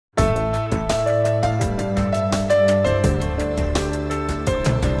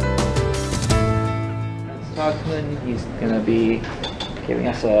He's going to be giving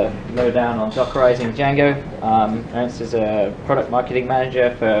us a lowdown on Dockerizing Django. Ernst is a product marketing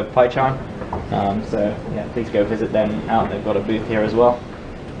manager for PyCharm. So yeah, please go visit them out. They've got a booth here as well.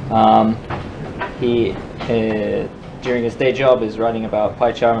 He, during his day job, is writing about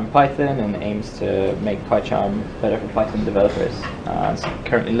PyCharm and Python and aims to make PyCharm better for Python developers. He's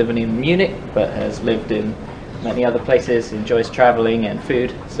currently living in Munich, but has lived in many other places, enjoys traveling and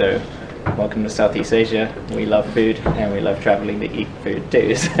food. So welcome to Southeast Asia. We love food and we love traveling to eat food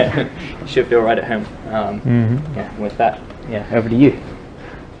too. So you should feel right at home. Yeah, with that, yeah, over to you.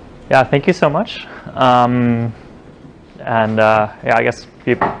 Yeah, thank you so much. Yeah, I guess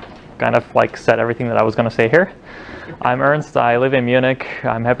you kind of like said everything that I was going to say here. I'm Ernst. I live in Munich.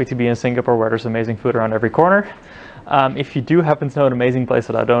 I'm happy to be in Singapore, where there's amazing food around every corner. If you do happen to know an amazing place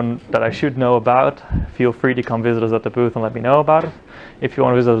that I should know about, feel free to come visit us at the booth and let me know about it. If you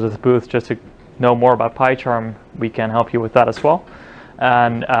want to visit us at the booth just to know more about PyCharm, we can help you with that as well.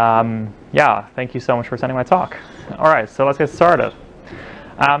 And yeah, thank you so much for attending my talk. All right, so let's get started.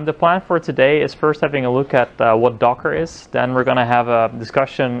 The plan for today is first having a look at what Docker is. Then we're going to have a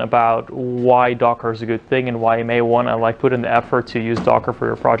discussion about why Docker is a good thing and why you may want to put in the effort to use Docker for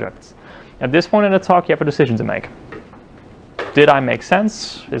your projects. At this point in the talk, you have a decision to make. Did I make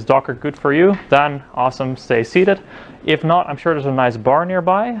sense? Is Docker good for you? Then awesome, stay seated. If not, I'm sure there's a nice bar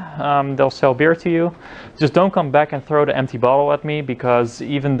nearby. They'll sell beer to you. Just don't come back and throw the empty bottle at me, because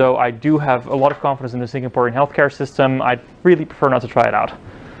even though I do have a lot of confidence in the Singaporean healthcare system, I'd really prefer not to try it out.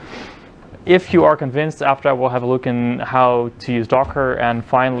 If you are convinced, after I will have a look in how to use Docker and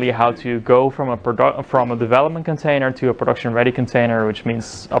finally how to go from a development container to a production-ready container, which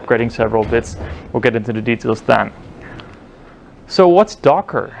means upgrading several bits. We'll get into the details then. So what's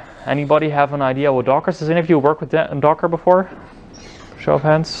Docker? Anybody have an idea what Docker is? Has any of you worked with Docker before? Show of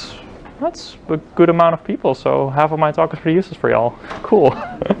hands. That's a good amount of people, so half of my talk is pretty useless for y'all. Cool.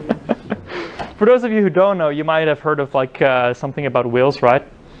 For those of you who don't know, you might have heard of something about whales, right?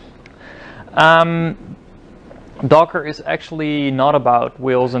 Docker is actually not about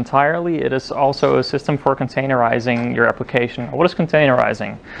wheels entirely. It is also a system for containerizing your application. What is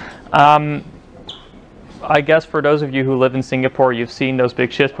containerizing? I guess for those of you who live in Singapore, you've seen those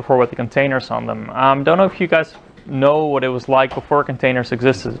big ships before with the containers on them. Don't know if you guys know what it was like before containers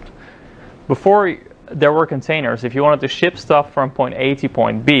existed. Before there were containers, if you wanted to ship stuff from point A to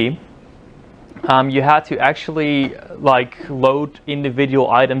point B, you had to actually load individual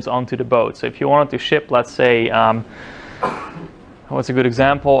items onto the boat. So if you wanted to ship, let's say, what's a good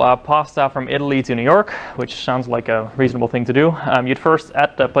example? Pasta from Italy to New York, which sounds like a reasonable thing to do. You'd first,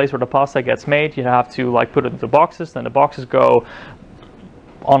 at the place where the pasta gets made, you'd have to put it into boxes. Then the boxes go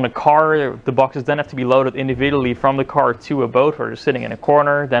on a car. The boxes then have to be loaded individually from the car to a boat where they're sitting in a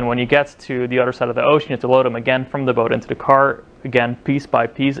corner. Then when you get to the other side of the ocean, you have to load them again from the boat into the car, again piece by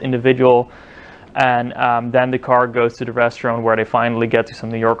piece, individual. And then the car goes to the restaurant where they finally get to some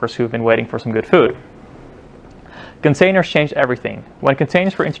New Yorkers who've been waiting for some good food. Containers changed everything. When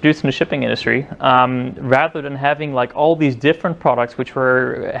containers were introduced in the shipping industry, rather than having all these different products which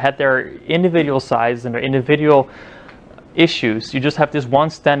had their individual sizes and their individual issues, you just have this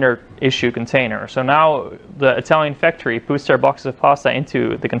one standard issue container. So now the Italian factory puts their boxes of pasta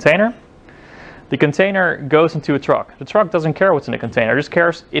into the container. The container goes into a truck. The truck doesn't care what's in the container, it just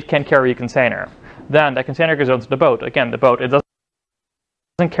cares it can carry a container. Then that container goes onto the boat. Again, the boat, it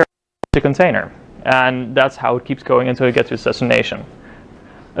doesn't carry the container. And that's how it keeps going until it gets to its destination.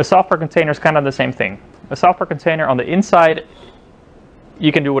 A software container is kind of the same thing. A software container, on the inside,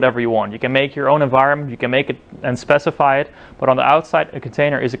 you can do whatever you want. You can make your own environment, you can make it and specify it, but on the outside, a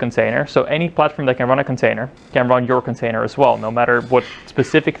container is a container. So any platform that can run a container can run your container as well, no matter what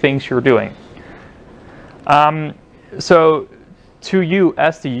specific things you're doing. So to you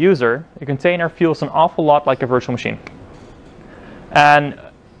as the user, a container feels an awful lot like a virtual machine. And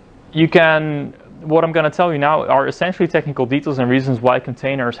what I'm going to tell you now are essentially technical details and reasons why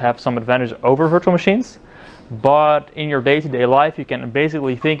containers have some advantage over virtual machines. But in your day-to-day life, you can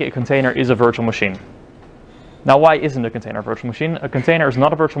basically think a container is a virtual machine. Now, why isn't a container a virtual machine? A container is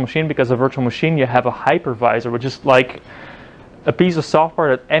not a virtual machine because a virtual machine, you have a hypervisor, which is like a piece of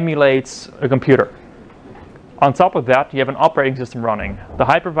software that emulates a computer. On top of that, you have an operating system running. The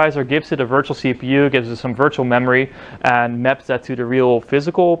hypervisor gives it a virtual CPU, gives it some virtual memory, and maps that to the real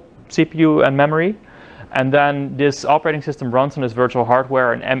physical CPU and memory. And then this operating system runs on this virtual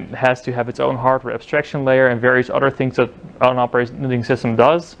hardware and has to have its own hardware abstraction layer and various other things that an operating system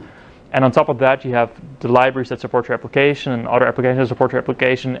does. And on top of that, you have the libraries that support your application and other applications that support your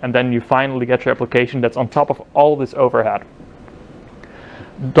application. And then you finally get your application that's on top of all this overhead.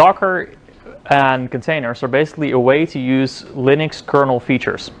 Docker and containers are basically a way to use Linux kernel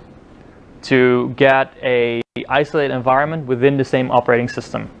features to get a isolated environment within the same operating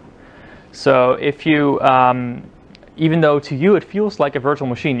system. So if you, even though to you it feels like a virtual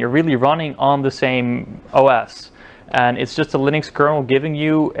machine, you're really running on the same OS. And it's just a Linux kernel giving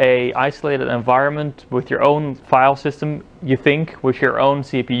you a isolated environment with your own file system, you think, with your own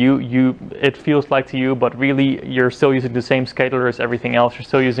CPU. It feels like to you, but really you're still using the same scheduler as everything else. You're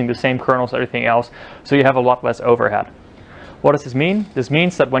still using the same kernels as everything else. So you have a lot less overhead. What does this mean? This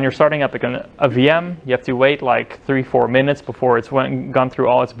means that when you're starting up a VM, you have to wait like 3-4 minutes before it's gone through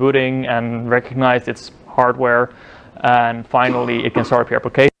all its booting and recognized its hardware. And finally, it can start up your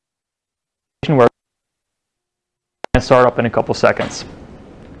application, where and start up in a couple seconds.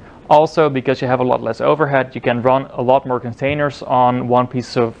 Also, because you have a lot less overhead, you can run a lot more containers on one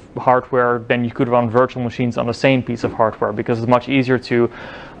piece of hardware than you could run virtual machines on the same piece of hardware, because it's much easier to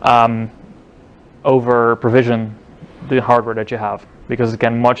over provision the hardware that you have, because it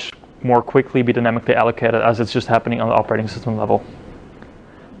can much more quickly be dynamically allocated as it's just happening on the operating system level.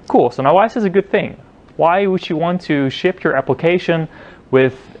 Cool, so now why is this a good thing? Why would you want to ship your application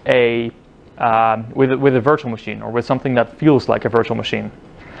with a virtual machine, or with something that feels like a virtual machine?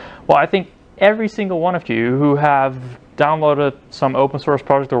 Well, I think every single one of you who have downloaded some open source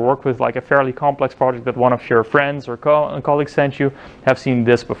project or worked with like a fairly complex project that one of your friends or colleagues sent you have seen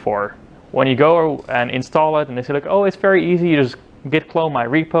this before. When you go and install it and they say like, oh, it's very easy, you just git clone my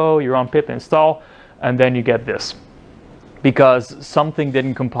repo, you run pip install, and then you get this. Because something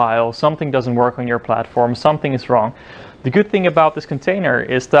didn't compile, something doesn't work on your platform, something is wrong. The good thing about this container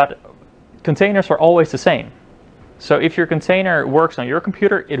is that containers are always the same. So if your container works on your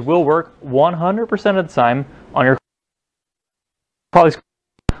computer, it will work 100% of the time on your colleague's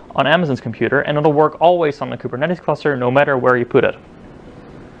on Amazon's computer, and it'll work always on the Kubernetes cluster, no matter where you put it.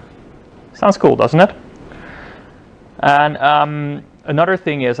 Sounds cool, doesn't it? And another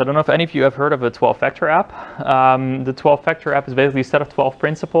thing is, I don't know if any of you have heard of a 12-factor app. The 12-factor app is basically a set of 12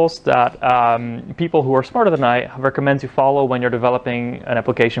 principles that people who are smarter than I recommend to follow when you're developing an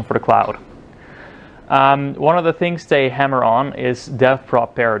application for the cloud. One of the things they hammer on is dev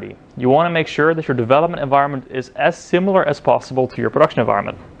prop parity. You want to make sure that your development environment is as similar as possible to your production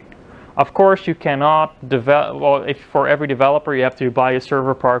environment. Of course, you cannot develop, well, if for every developer you have to buy a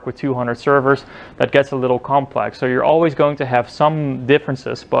server park with 200 servers, that gets a little complex. So you're always going to have some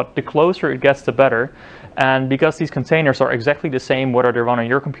differences, but the closer it gets, the better. And because these containers are exactly the same, whether they run on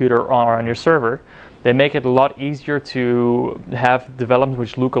your computer or on your server, they make it a lot easier to have developments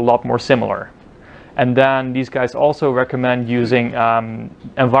which look a lot more similar. And then these guys also recommend using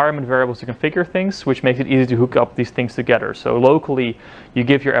environment variables to configure things, which makes it easy to hook up these things together. So locally, you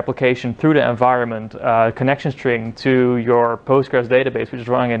give your application through the environment connection string to your Postgres database, which is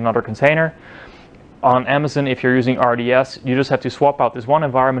running in another container. On Amazon, if you're using RDS, you just have to swap out this one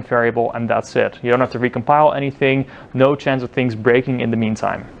environment variable, and that's it. You don't have to recompile anything, no chance of things breaking in the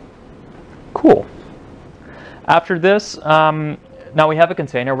meantime. Cool. After this, now we have a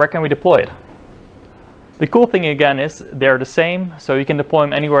container. Where can we deploy it? The cool thing again is they're the same, so you can deploy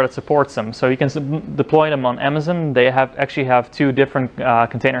them anywhere that supports them. So you can deploy them on Amazon. They actually have two different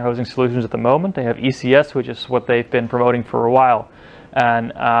container hosting solutions at the moment. They have ECS, which is what they've been promoting for a while. And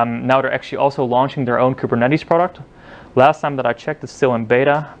now they're actually also launching their own Kubernetes product. Last time that I checked, it's still in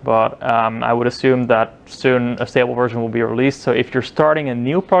beta, but I would assume that soon a stable version will be released. So if you're starting a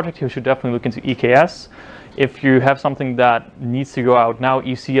new project, you should definitely look into EKS. If you have something that needs to go out now,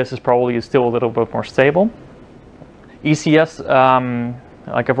 ECS is probably still a little bit more stable. ECS,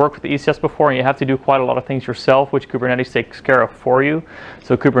 like I've worked with ECS before, and you have to do quite a lot of things yourself, which Kubernetes takes care of for you.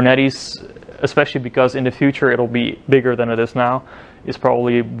 So Kubernetes, especially because in the future it'll be bigger than it is now, is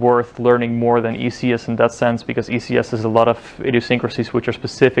probably worth learning more than ECS in that sense, because ECS has a lot of idiosyncrasies which are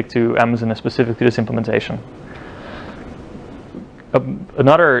specific to Amazon and specific to this implementation.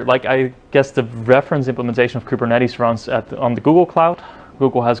 Another, like I guess the reference implementation of Kubernetes runs on the Google Cloud.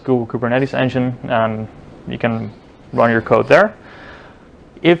 Google has Google Kubernetes Engine, and you can run your code there.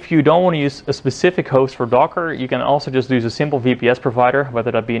 If you don't want to use a specific host for Docker, you can also just use a simple VPS provider,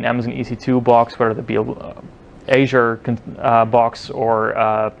 whether that be an Amazon EC2 box, whether that be a Azure box,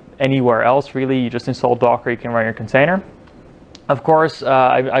 or anywhere else really. You just install Docker, you can run your container. Of course,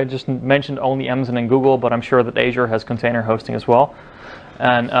 I just mentioned only Amazon and Google, but I'm sure that Azure has container hosting as well.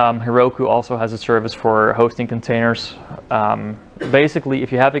 And Heroku also has a service for hosting containers. Basically,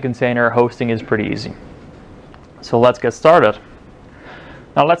 if you have a container, hosting is pretty easy. So let's get started.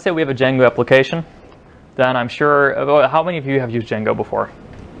 Now let's say we have a Django application. Then I'm sure, how many of you have used Django before?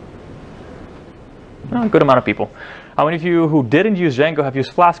 A good amount of people. How many of you who didn't use Django have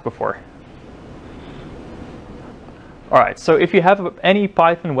used Flask before? All right, so if you have any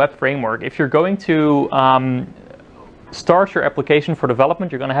Python web framework, if you're going to start your application for development,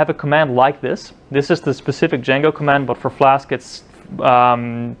 you're going to have a command like this. This is the specific Django command, but for Flask, it's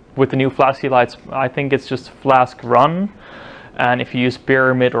with the new Flask CLI, I think it's just Flask run. And if you use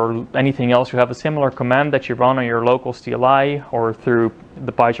Pyramid or anything else, you have a similar command that you run on your local CLI or through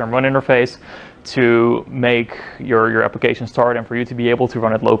the PyCharm run interface to make your application start and for you to be able to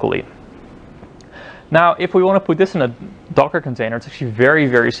run it locally. Now, if we want to put this in a Docker container, it's actually very,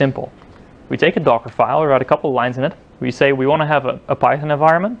 very simple. We take a Docker file, we write a couple of lines in it. We say we want to have a Python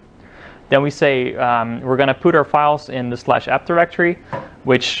environment. Then we say we're going to put our files in the /app directory,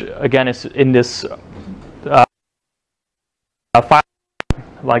 which again is in this file,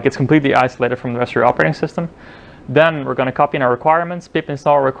 like it's completely isolated from the rest of your operating system. Then we're going to copy in our requirements, pip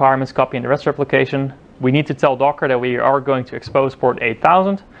install requirements, copy in the rest of the application. We need to tell Docker that we are going to expose port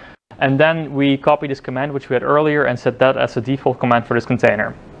 8000. And then we copy this command, which we had earlier, and set that as a default command for this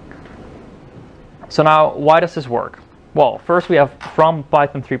container. So now, why does this work? Well, first we have from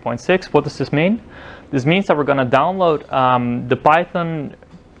Python 3.6. What does this mean? This means that we're going to download the Python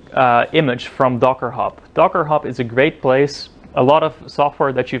image from Docker Hub. Docker Hub is a great place. A lot of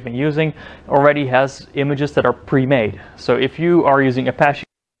software that you've been using already has images that are pre-made. So if you are using Apache,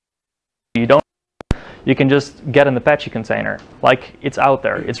 you can just get an Apache container. Like, it's out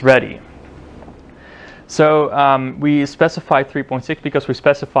there, it's ready. So we specify 3.6 because we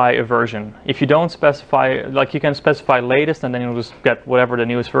specify a version. If you don't specify, like, you can specify latest and then you'll just get whatever the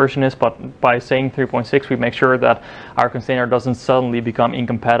newest version is, but by saying 3.6 we make sure that our container doesn't suddenly become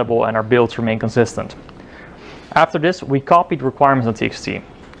incompatible and our builds remain consistent. After this, we copied requirements.txt.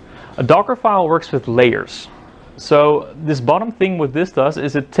 A Docker file works with layers. So this bottom thing what this does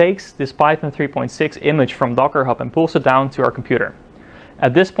is it takes this Python 3.6 image from Docker Hub and pulls it down to our computer.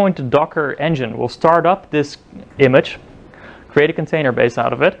 At this point, the Docker engine will start up this image, create a container based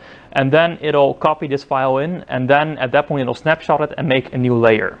out of it, and then it'll copy this file in, and then at that point it'll snapshot it and make a new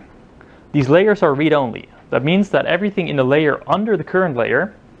layer. These layers are read-only. That means that everything in the layer under the current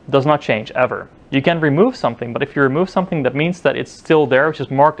layer does not change ever. You can remove something, but if you remove something, that means that it's still there, which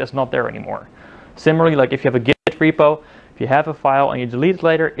is marked as not there anymore. Similarly, like if you have a Git repo, if you have a file and you delete it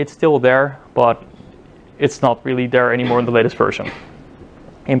later, it's still there, but it's not really there anymore in the latest version.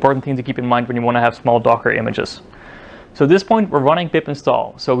 Important thing to keep in mind when you want to have small Docker images. So at this point, we're running pip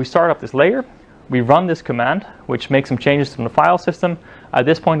install. So we start up this layer, we run this command, which makes some changes to the file system. At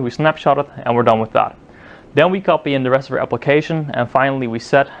this point, we snapshot it, and we're done with that. Then we copy in the rest of our application, and finally we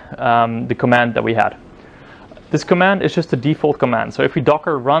set the command that we had. This command is just a default command. So if we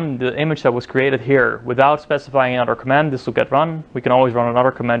Docker run the image that was created here without specifying another command, this will get run. We can always run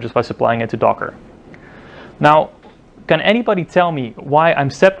another command just by supplying it to Docker. Now, can anybody tell me why I'm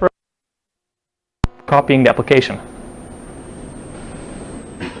separating copying the application?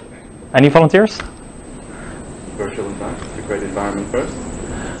 Any volunteers? Virtual environment, to create the environment first?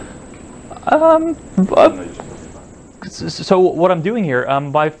 So what I'm doing here,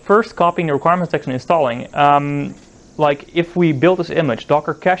 by first copying the requirements section and installing, like if we build this image,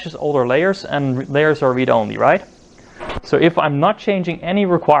 Docker caches all their layers and layers are read-only, right? So if I'm not changing any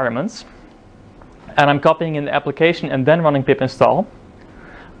requirements and I'm copying in the application and then running pip install,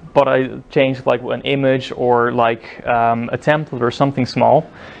 but I changed like an image or like a template or something small,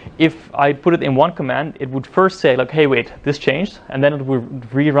 if I put it in one command, it would first say like, hey, wait, this changed, and then it would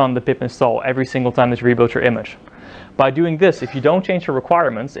rerun the pip install every single time that you rebuild your image. By doing this, if you don't change your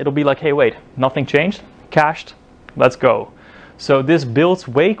requirements, it'll be like, hey, wait, nothing changed, cached, let's go. So this builds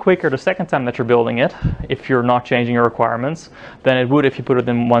way quicker the second time that you're building it, if you're not changing your requirements, than it would if you put it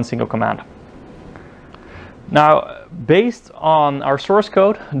in one single command. Now, based on our source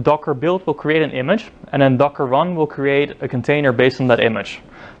code, Docker build will create an image, and then Docker run will create a container based on that image.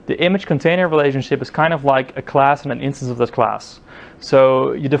 The image-container relationship is kind of like a class and an instance of that class.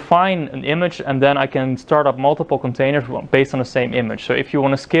 So you define an image, and then I can start up multiple containers based on the same image. So if you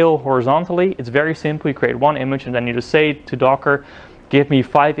want to scale horizontally, it's very simple. You create one image, and then you just say to Docker, give me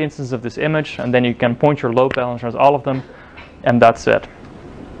 5 instances of this image, and then you can point your load balancers, all of them, and that's it.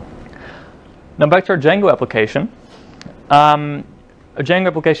 Now back to our Django application. A Django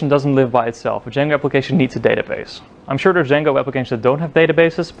application doesn't live by itself. A Django application needs a database. I'm sure there's Django applications that don't have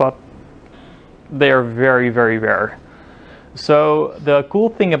databases, but they are very, very rare. So the cool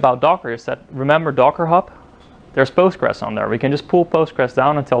thing about Docker is that, remember Docker Hub? There's Postgres on there. We can just pull Postgres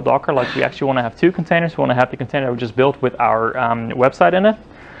down and tell Docker, like, we actually want to have 2 containers. We want to have the container that we just built with our website in it,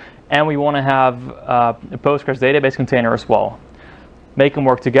 and we want to have a Postgres database container as well. Make them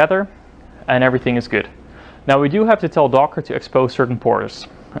work together, and everything is good. Now we do have to tell Docker to expose certain ports.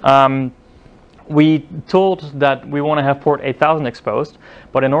 we told that we want to have port 8000 exposed,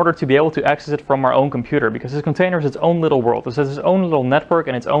 but in order to be able to access it from our own computer, because this container is its own little world, it has its own little network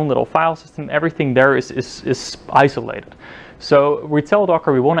and its own little file system, everything there is isolated. So we tell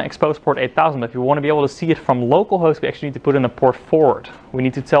Docker we want to expose port 8000, but if we want to be able to see it from localhost, we actually need to put in a port forward. We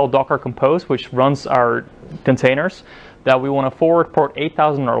need to tell Docker Compose, which runs our containers, that we want to forward port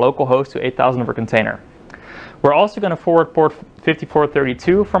 8000 on our localhost to 8000 of our container. We're also going to forward port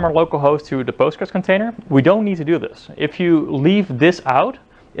 5432 from our localhost to the Postgres container. We don't need to do this. If you leave this out,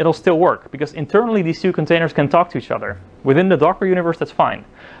 it'll still work, because internally these two containers can talk to each other. Within the Docker universe, that's fine.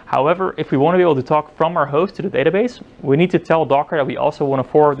 However, if we want to be able to talk from our host to the database, we need to tell Docker that we also want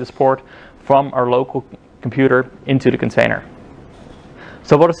to forward this port from our local computer into the container.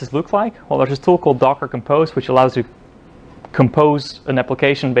 So what does this look like? Well, there's this tool called Docker Compose, which allows you to compose an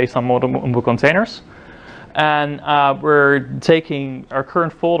application based on multiple containers. And we're taking our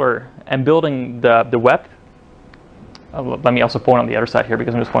current folder and building the web. Let me also point on the other side here,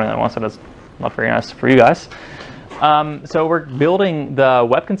 because I'm just pointing on one side. That's not very nice for you guys. So we're building the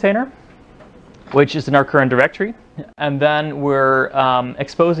web container, which is in our current directory. And then we're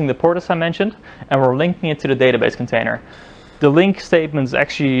exposing the port, as I mentioned, and we're linking it to the database container. The link statement is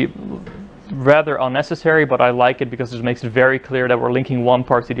actually rather unnecessary, but I like it because it makes it very clear that we're linking one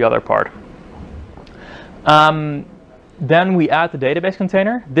part to the other part. Then we add the database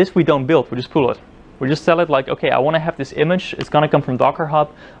container. This we don't build, we just pull it. We just tell it like, okay, I want to have this image. It's going to come from Docker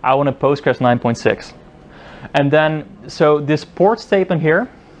Hub. I want a Postgres 9.6. And then, so this port statement here,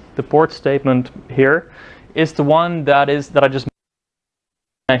 the port statement here, is the one that I just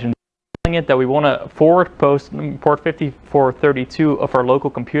mentioned. It that we want to forward port 5432 of our local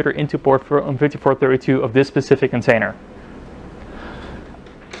computer into port 5432 of this specific container.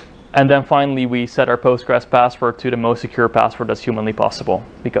 And then finally, we set our Postgres password to the most secure password that's humanly possible,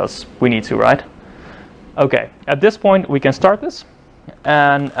 because we need to, right? Okay, at this point, we can start this.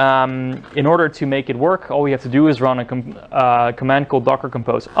 And in order to make it work, all we have to do is run a command called docker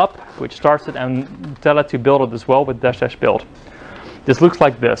compose up, which starts it, and tell it to build it as well with -- build. This looks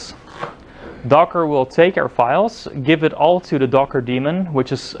like this. Docker will take our files, give it all to the Docker daemon,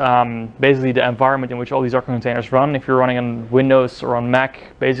 which is basically the environment in which all these Docker containers run. If you're running on Windows or on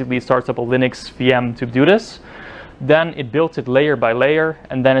Mac, basically it starts up a Linux VM to do this. Then it builds it layer by layer,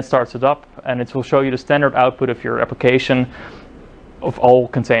 and then it starts it up, and it will show you the standard output of your application of all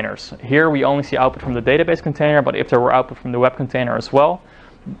containers. Here we only see output from the database container, but if there were output from the web container as well,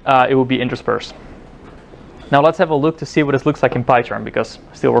 it would be interspersed. Now let's have a look to see what this looks like in PyCharm, because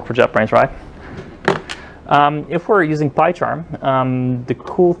I still work for JetBrains, right? If we're using PyCharm, the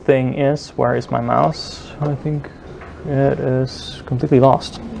cool thing is, where is my mouse? I think it is completely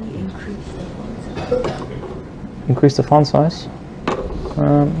lost. Increase the font size.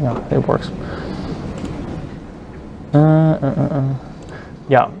 Yeah, it works.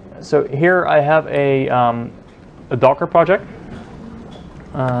 Yeah, so here I have a Docker project.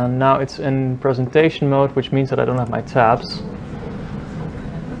 Now it's in presentation mode, which means that I don't have my tabs.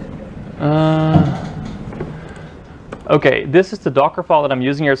 Okay, this is the Docker file that I'm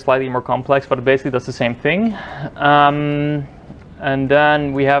using here. It's slightly more complex, but it basically does the same thing. And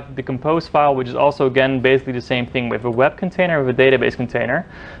then we have the compose file, which is also, again, basically the same thing. We have a web container, we have a database container.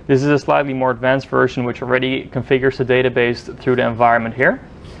 This is a slightly more advanced version, which already configures the database through the environment here.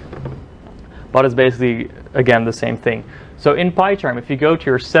 But it's basically, again, the same thing. So in PyCharm, if you go to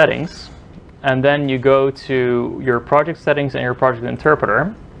your settings, and then you go to your project settings and your project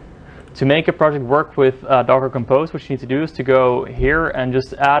interpreter, to make a project work with Docker Compose, what you need to do is to go here and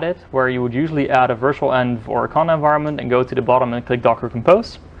just add it, where you would usually add a virtual env or a conda environment, and go to the bottom and click Docker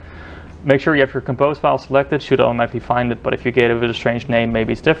Compose. Make sure you have your compose file selected, should automatically find it, but if you gave it a strange name,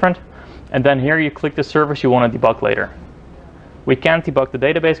 maybe it's different. And then here you click the service you want to debug later. We can't debug the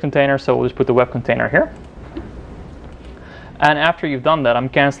database container, so we'll just put the web container here. And after you've done that, I'm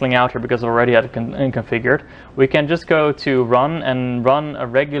canceling out here because I already had it configured. We can just go to run and run a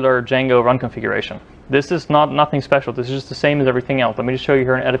regular Django run configuration. This is nothing special. This is just the same as everything else. Let me just show you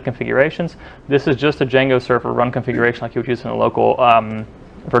here in edit configurations. This is just a Django server run configuration like you would use in a local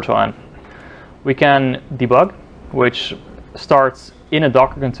virtual env. We can debug, which starts in a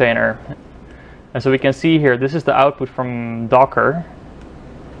Docker container. And so we can see here, this is the output from Docker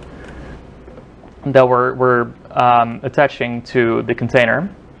that we're attaching to the container.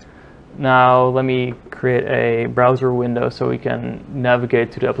 Now let me create a browser window so we can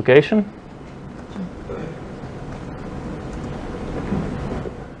navigate to the application.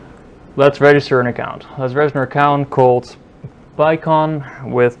 Let's register an account. Let's register an account called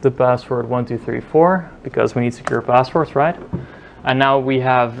PyCon with the password 1234, because we need secure passwords, right? And now we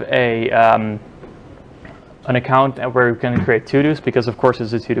have a an account where we can create to-dos, because of course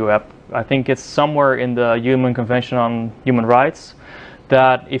it's a to-do app. I think it's somewhere in the Human Convention on Human Rights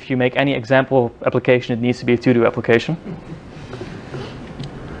that if you make any example application, it needs to be a to-do application.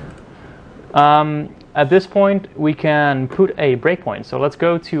 At this point, we can put a breakpoint. So let's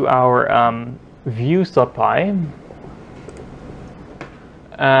go to our views.py.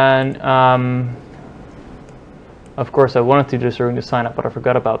 And of course, I wanted to just during the sign up, but I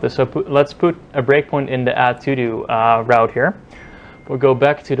forgot about this. So let's put a breakpoint in the add to-do route here. We'll go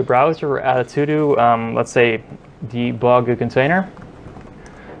back to the browser, add a to-do, let's say debug a container.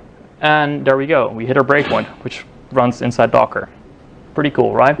 And there we go. We hit our breakpoint, which runs inside Docker. Pretty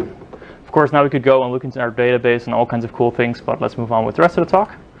cool, right? Of course, now we could go and look into our database and all kinds of cool things, but let's move on with the rest of the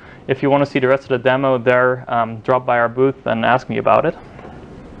talk. If you want to see the rest of the demo there, drop by our booth and ask me about it.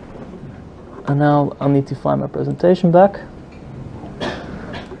 And now I'll need to find my presentation back.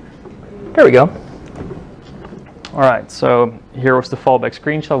 There we go. All right, so here was the fallback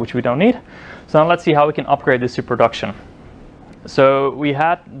screenshot, which we don't need. So now let's see how we can upgrade this to production. So we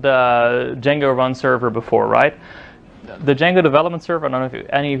had the Django run server before, right? The Django development server, I don't know if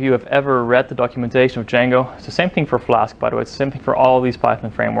any of you have ever read the documentation of Django. It's the same thing for Flask, by the way. It's the same thing for all of these Python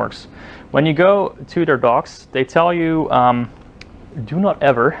frameworks. When you go to their docs, they tell you do not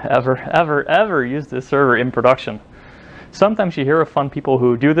ever use this server in production. Sometimes you hear of fun people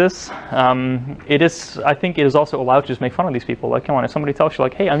who do this. I think it is also allowed to just make fun of these people. Like, come on, if somebody tells you,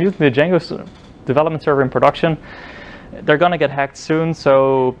 like, hey, I'm using the Django development server in production, they're going to get hacked soon,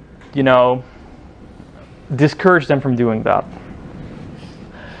 so, you know, discourage them from doing that.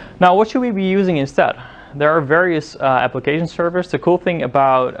 Now, what should we be using instead? There are various application servers. The cool thing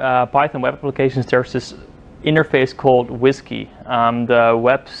about Python web applications, there's this interface called WSGI, the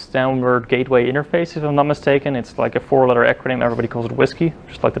Web Standard Gateway Interface, if I'm not mistaken. It's like a 4-letter acronym. Everybody calls it WSGI,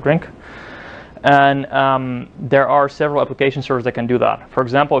 just like the drink. And there are several application servers that can do that. For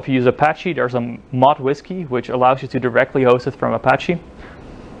example, if you use Apache, there's a mod WSGI, which allows you to directly host it from Apache.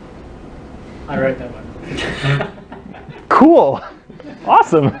 I wrote that one. Cool.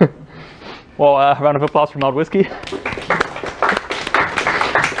 Awesome. Well, a round of applause for mod WSGI.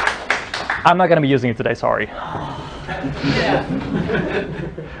 I'm not going to be using it today, sorry.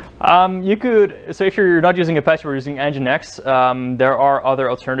 You could, so if you're not using Apache, we're using Nginx. There are other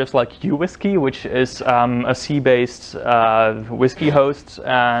alternatives like uWSGI, which is a C-based WSGI host,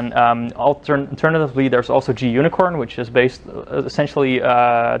 and alternatively, there's also gUnicorn, which is based essentially.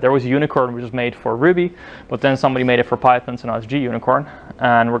 There was a Unicorn which was made for Ruby, but then somebody made it for Python, so now it's gUnicorn,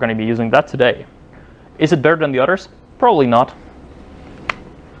 and we're going to be using that today. Is it better than the others? Probably not.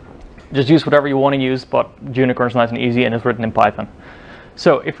 Just use whatever you want to use, but gUnicorn is nice and easy, and it's written in Python.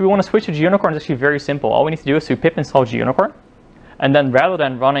 So if we want to switch to gUnicorn, it's actually very simple. All we need to do is to pip install gUnicorn, and then rather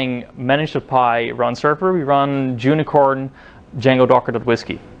than running manage.py run server, we run gUnicorn Django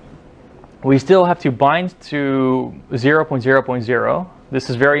docker.wsgi. We still have to bind to 0.0.0. This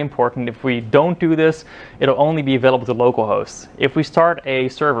is very important. If we don't do this, it'll only be available to local hosts. If we start a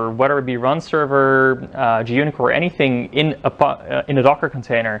server, whether it be run server, gUnicorn, or anything in a Docker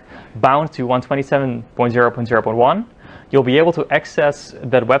container bound to 127.0.0.1, you'll be able to access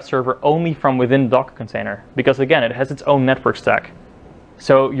that web server only from within the Docker container, because again, it has its own network stack.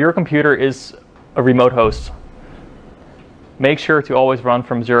 So your computer is a remote host. Make sure to always run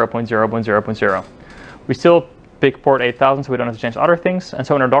from 0.0.0.0. We still pick port 8000, so we don't have to change other things. And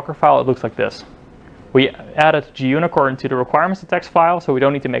so in our Docker file, it looks like this. We added gUnicorn to the requirements text file, so we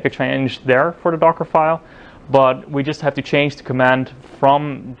don't need to make a change there for the Docker file. But we just have to change the command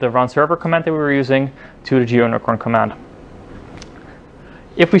from the run server command that we were using to the gUnicorn command.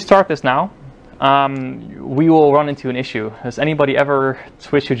 If we start this now, we will run into an issue. Has anybody ever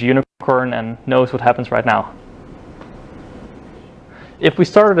switched to gUnicorn and knows what happens right now? If we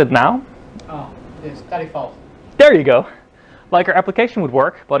started it now, it's that default. There you go. Like our application would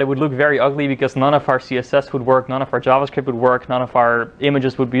work, but it would look very ugly because none of our CSS would work, none of our JavaScript would work, none of our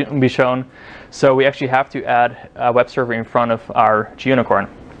images would be shown. So we actually have to add a web server in front of our gUnicorn.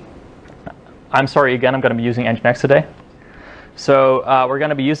 I'm sorry, again, I'm going to be using Nginx today. So we're going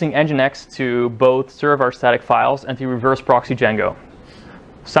to be using Nginx to both serve our static files and to reverse proxy Django.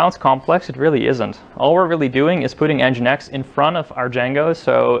 Sounds complex, it really isn't. All we're really doing is putting Nginx in front of our Django.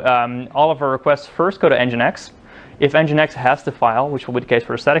 So all of our requests first go to Nginx. If Nginx has the file, which will be the case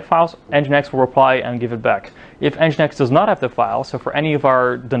for the static files, Nginx will reply and give it back. If Nginx does not have the file, so for any of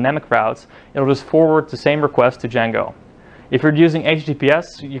our dynamic routes, it'll just forward the same request to Django. If you're using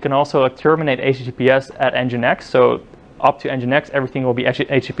HTTPS, you can also terminate HTTPS at Nginx. So up to Nginx, everything will be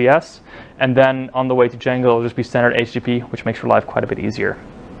HTTPS. And then on the way to Django, it'll just be standard HTTP, which makes your life quite a bit easier.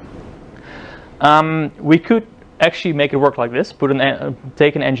 We could actually make it work like this.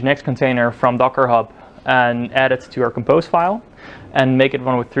 Take an Nginx container from Docker Hub and add it to our compose file and make it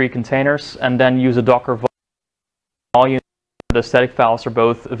run with 3 containers, and then use a Docker volume. The static files are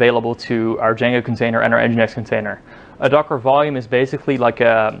both available to our Django container and our Nginx container. A Docker volume is basically like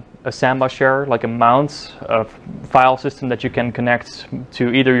a Samba share, like a mount of file system that you can connect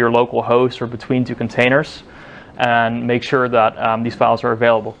to either your local host or between 2 containers and make sure that these files are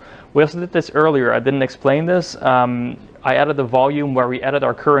available. We also did this earlier. I didn't explain this. I added a volume where we added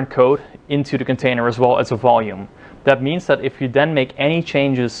our current code into the container as well as a volume. That means that if you then make any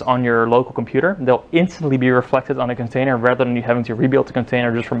changes on your local computer, they'll instantly be reflected on a container rather than you having to rebuild the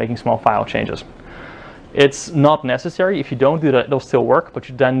container just for making small file changes. It's not necessary. If you don't do that, it'll still work, but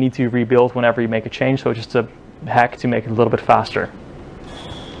you then need to rebuild whenever you make a change, so it's just a hack to make it a little bit faster.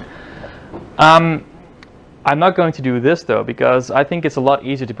 I'm not going to do this though, because I think it's a lot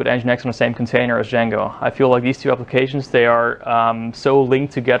easier to put Nginx on the same container as Django. I feel like these 2 applications, they are so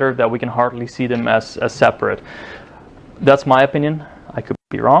linked together that we can hardly see them as separate. That's my opinion. I could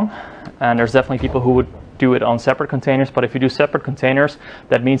be wrong, and there's definitely people who would do it on separate containers, but if you do separate containers,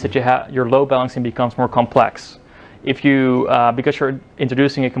 that means that your load balancing becomes more complex. If you, because you're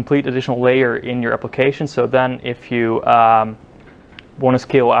introducing a complete additional layer in your application, so then if you want to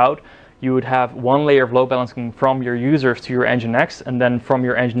scale out, you would have 1 layer of load balancing from your users to your Nginx, and then from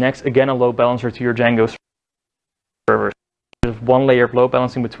your Nginx, again, a load balancer to your Django server. There's 1 layer of load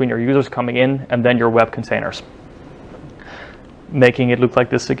balancing between your users coming in and then your web containers, making it look like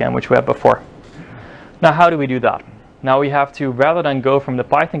this again, which we had before. Now, how do we do that? Now we have to, rather than go from the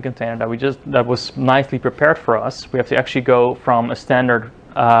Python container that was nicely prepared for us, we have to actually go from a standard,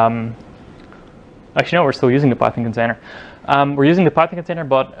 actually no, we're still using the Python container. We're using the Python container,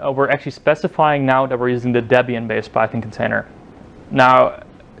 but we're actually specifying now that we're using the Debian-based Python container. Now,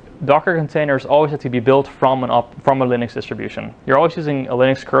 Docker containers always have to be built from a Linux distribution. You're always using a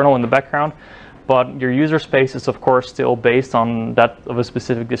Linux kernel in the background, but your user space is of course still based on that of a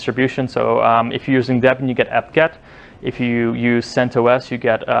specific distribution. So if you're using Debian, you get apt-get. If you use CentOS, you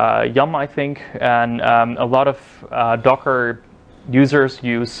get Yum, I think, and a lot of Docker users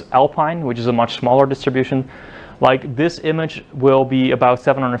use Alpine, which is a much smaller distribution. Like this image will be about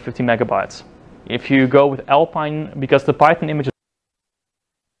 750 megabytes. If you go with Alpine, because the Python image is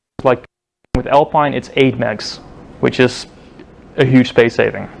like with Alpine, it's 8 megs, which is a huge space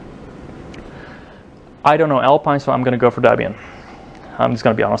saving. I don't know Alpine, so I'm going to go for Debian. I'm just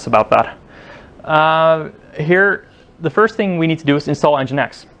going to be honest about that. Here, the first thing we need to do is install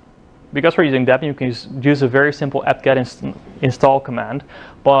Nginx. Because we're using Debian, you can use a very simple apt-get install command.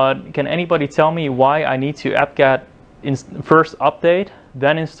 But can anybody tell me why I need to apt-get first update,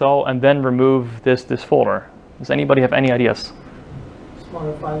 then install, and then remove this folder? Does anybody have any ideas?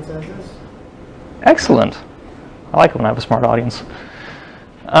 Smaller file sizes. Excellent. I like it when I have a smart audience.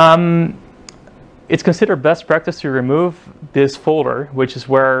 It's considered best practice to remove this folder, which is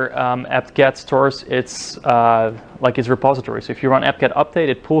where apt-get stores its repository. So if you run apt-get update,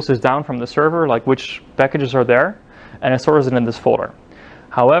 it pulls this down from the server, like which packages are there, and it stores it in this folder.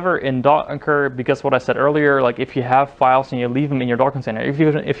 However, in Docker, because what I said earlier, like if you have files and you leave them in your Docker container,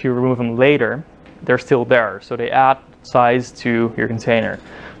 if you remove them later, they're still there. So they add size to your container.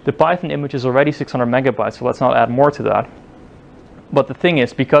 The Python image is already 600 megabytes, so let's not add more to that. But the thing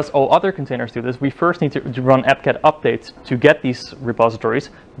is, because all other containers do this, we first need to run apt-get updates to get these repositories,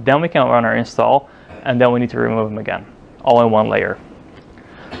 then we can run our install, and then we need to remove them again, all in one layer.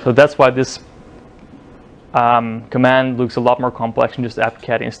 So that's why this command looks a lot more complex than just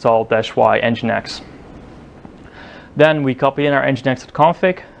apt-get install -y nginx. Then we copy in our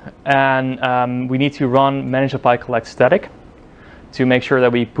nginx.config, and we need to run manage-apply collect static to make sure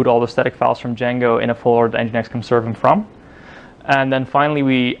that we put all the static files from Django in a folder that nginx can serve them from. And then finally,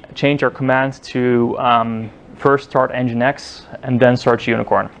 we change our command to first start Nginx and then start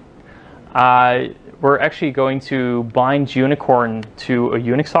Unicorn. We're actually going to bind Unicorn to a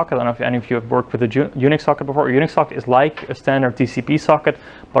Unix socket. I don't know if any of you have worked with a Unix socket before. A Unix socket is like a standard TCP socket,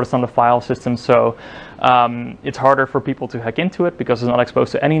 but it's on the file system, so it's harder for people to hack into it because it's not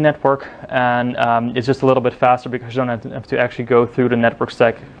exposed to any network, and it's just a little bit faster because you don't have to actually go through the network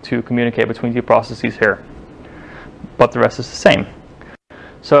stack to communicate between the processes here. But the rest is the same.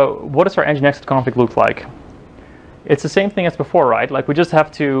 So what does our nginx.config look like? It's the same thing as before, right? Like we just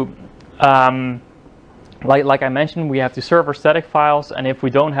have to, like I mentioned, we have to serve our static files, and if we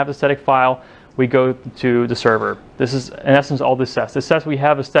don't have the static file, we go to the server. This is in essence all this says. This says we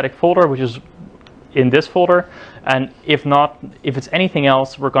have a static folder, which is in this folder, and if not, if it's anything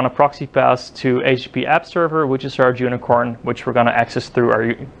else, we're going to proxy pass to HTTP app server, which is our Unicorn, which we're going to access through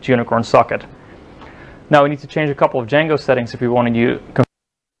our Unicorn socket. Now we need to change a couple of Django settings if we want to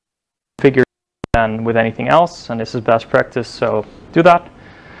configure and with anything else, and this is best practice, so do that.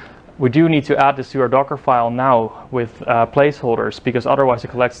 We do need to add this to our Docker file now with placeholders, because otherwise the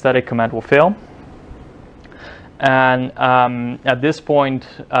collect static command will fail. And at this point,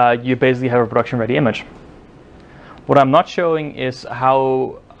 you basically have a production-ready image. What I'm not showing is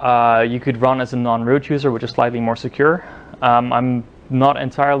how you could run as a non-root user, which is slightly more secure. I'm not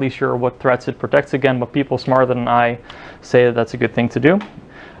entirely sure what threats it protects again, but people smarter than I say that that's a good thing to do.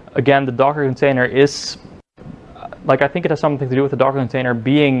 Again, the Docker container is, I think it has something to do with the Docker container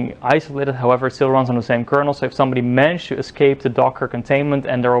being isolated, however, it still runs on the same kernel. So if somebody managed to escape the Docker containment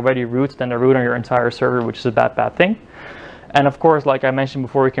and they're already root, then they're root on your entire server, which is a bad thing. And of course, like I mentioned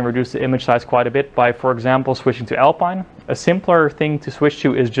before, we can reduce the image size quite a bit by, for example, switching to Alpine. A simpler thing to switch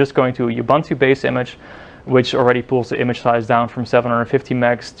to is just going to a Ubuntu base image, which already pulls the image size down from 750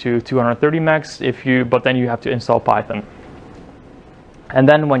 megs to 230 megs, but then you have to install Python. And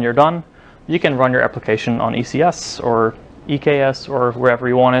then when you're done, you can run your application on ECS or EKS or wherever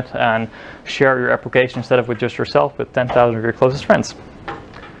you want it and share your application instead of with just yourself with 10,000 of your closest friends.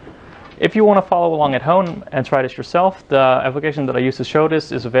 If you want to follow along at home and try this yourself, the application that I use to show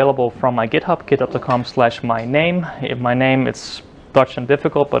this is available from my GitHub, github.com/myname. If my name, it's Dutch and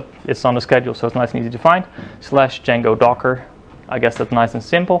difficult, but it's on the schedule, so it's nice and easy to find, /Django Docker. I guess that's nice and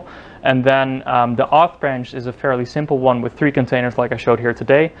simple. And then the auth branch is a fairly simple one with 3 containers like I showed here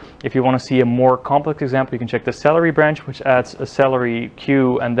today. If you want to see a more complex example, you can check the celery branch, which adds a celery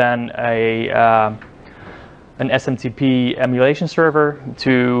queue and then an SMTP emulation server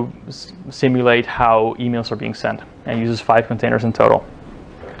to simulate how emails are being sent, and uses 5 containers in total.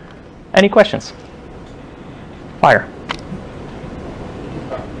 Any questions? Fire.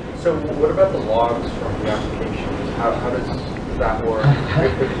 So what about the logs from the applications? How does that work?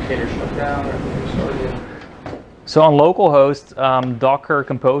 If the container shut down or if it started? So on localhost, Docker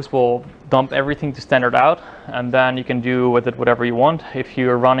Compose will dump everything to standard out, and then you can do with it whatever you want. If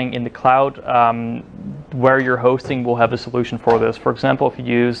you're running in the cloud, where you're hosting will have a solution for this. For example, if you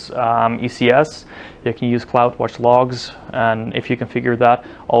use ECS, you can use CloudWatch logs, and if you configure that,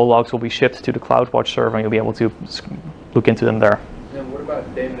 all logs will be shipped to the CloudWatch server, and you'll be able to look into them there. And what about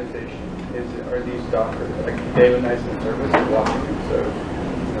daemonization? Are these Docker, like daemonizing service or blocking it? So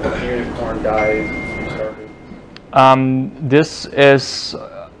when Unicorn dies, it's restarted? This is,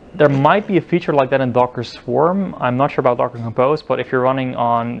 there might be a feature like that in Docker Swarm. I'm not sure about Docker Compose, but if you're running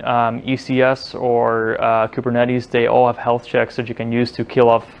on ECS or Kubernetes, they all have health checks that you can use to kill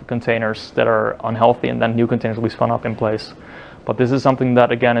off containers that are unhealthy, and then new containers will be spun up in place. But this is something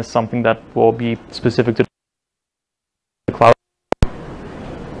that, again, is something that will be specific to the cloud.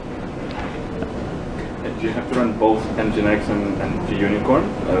 Do you have to run both Nginx and the Unicorn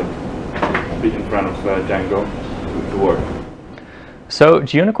in front of Django to work? So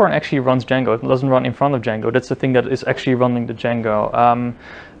Unicorn actually runs Django. It doesn't run in front of Django. That's the thing that is actually running the Django.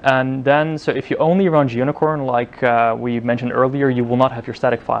 And then, so if you only run Unicorn, like we mentioned earlier, you will not have your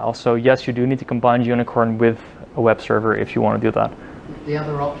static file. So yes, you do need to combine Unicorn with a web server if you want to do that. The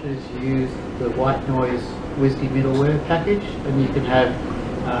other option is to use the white noise WSGI middleware package, and you can have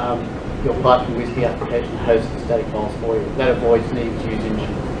your Python WSGI application host the static files for you. That avoids needing to use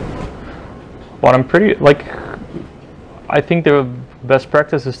Engine. What I'm I think the best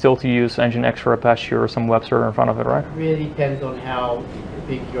practice is still to use Nginx or Apache or some web server in front of it, right? It really depends on how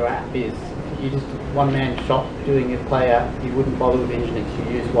big your app is. If you're just a one-man shop doing a play app, you wouldn't bother with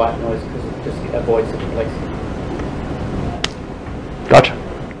Nginx. You use white noise because it just avoids the complexity. Gotcha.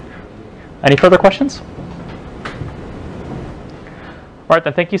 Any further questions? All right,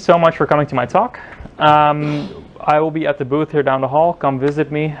 then thank you so much for coming to my talk. I will be at the booth here down the hall. Come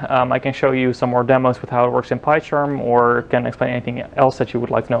visit me. I can show you some more demos with how it works in PyCharm, or can explain anything else that you would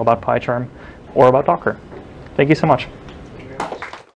like to know about PyCharm or about Docker. Thank you so much.